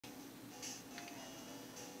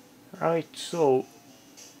Right, so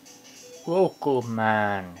local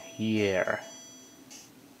man here.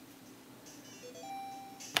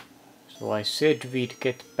 So I said we'd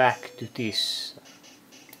get back to this.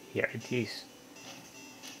 Here it is.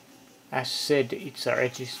 As said, it's a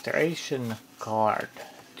registration card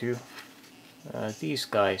to these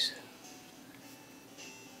guys.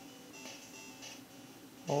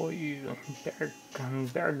 Oh,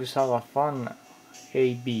 Bergsala Fun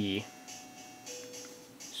AB.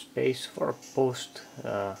 Space for post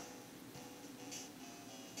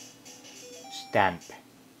stamp.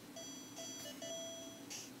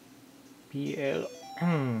 PL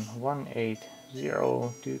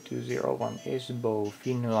 1802201 Esbo,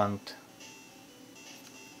 Finland.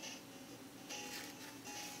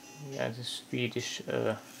 Yeah, the Swedish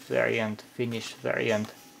variant, Finnish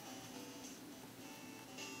variant,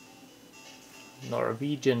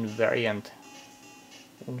 Norwegian variant.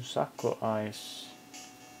 Unsako Ice.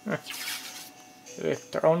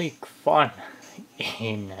 Electronic fun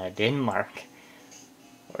in Denmark.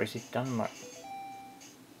 Or is it Denmark?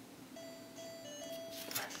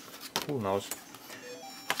 Who knows?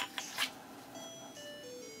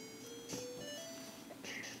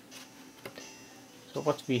 So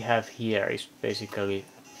what we have here is basically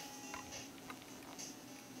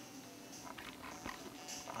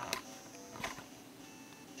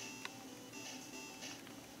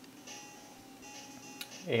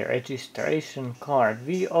a registration card.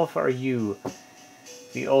 We offer you,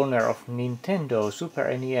 the owner of Nintendo,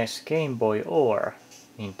 Super NES, Game Boy or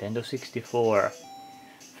Nintendo 64,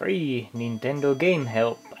 free Nintendo game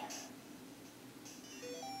help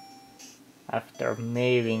after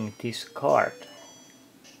mailing this card.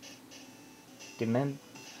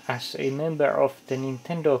 As a member of the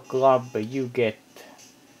Nintendo Club, you get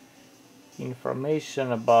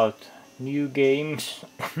information about new games,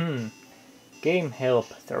 game help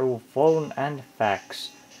through phone and fax.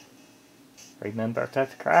 Remember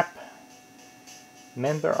that crap?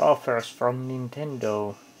 Member offers from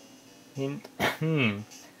Nintendo.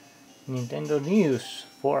 Nintendo news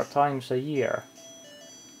 4 times a year.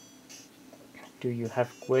 Do you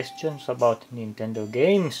have questions about Nintendo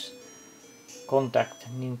games? Contact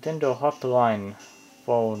Nintendo hotline,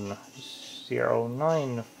 phone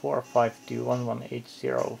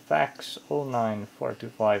 0945211180, fax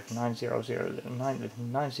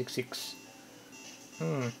 09425900966.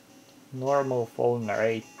 Normal phone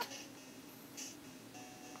rate.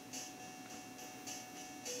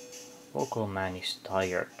 Local man is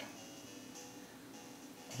tired.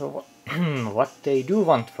 So what they do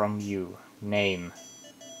want from you? Name.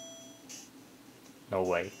 No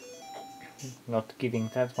way. Not giving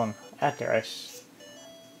that one. Address.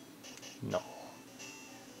 No.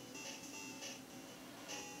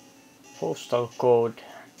 Postal code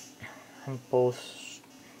and post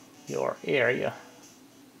your area.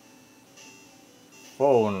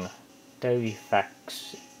 Phone,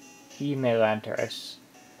 telefax, email address.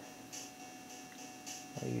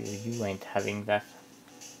 You ain't having that.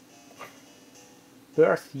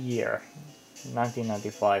 Birth year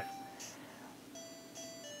 1995.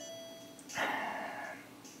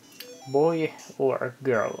 Boy or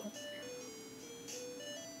girl?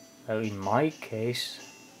 Well, in my case,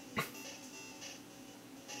 I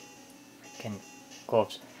can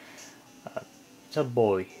cause it's a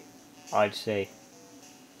boy, I'd say.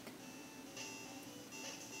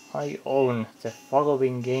 I own the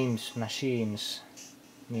following games machines: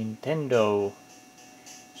 Nintendo,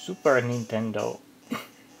 Super Nintendo,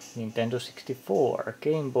 Nintendo 64,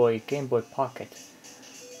 Game Boy, Game Boy Pocket.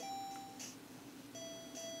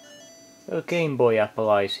 Well, Game Boy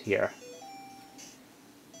applies here.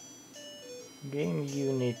 Game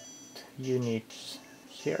units,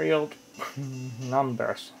 serial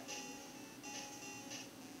numbers,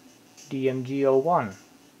 DMG01.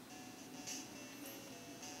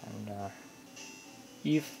 And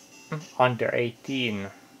if under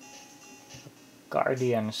 18,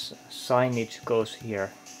 Guardian's signage goes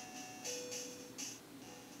here.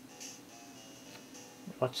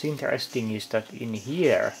 What's interesting is that in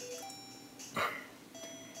here,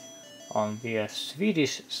 on the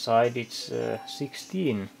Swedish side, it's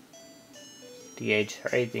 16, the age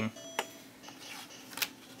rating.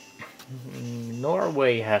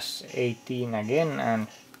 Norway has 18 again, and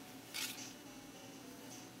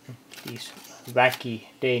these wacky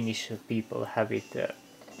Danish people have it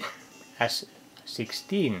as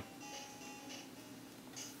 16.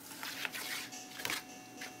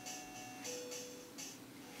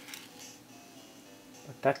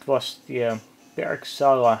 But that was the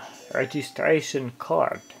Bergsala registration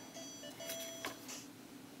card.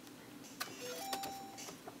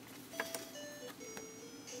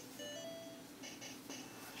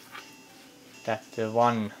 that the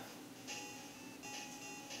one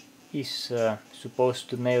is supposed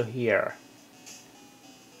to mail here.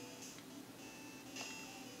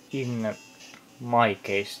 In my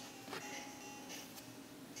case,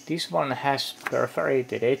 this one has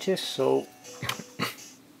perforated edges, so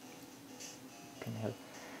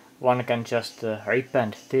one can just rip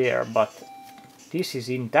and tear, but this is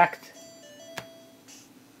intact.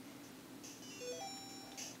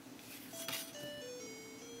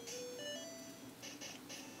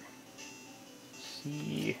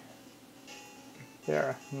 See,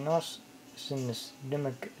 there nos sinnes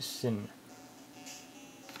demagsin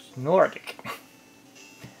Nordic.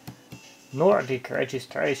 Nordic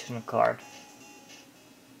registration card.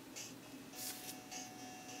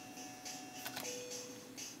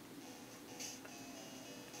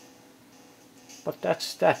 But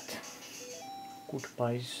that's that.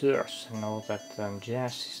 Goodbye sirs, know that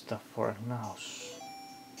jazzy stuff for now.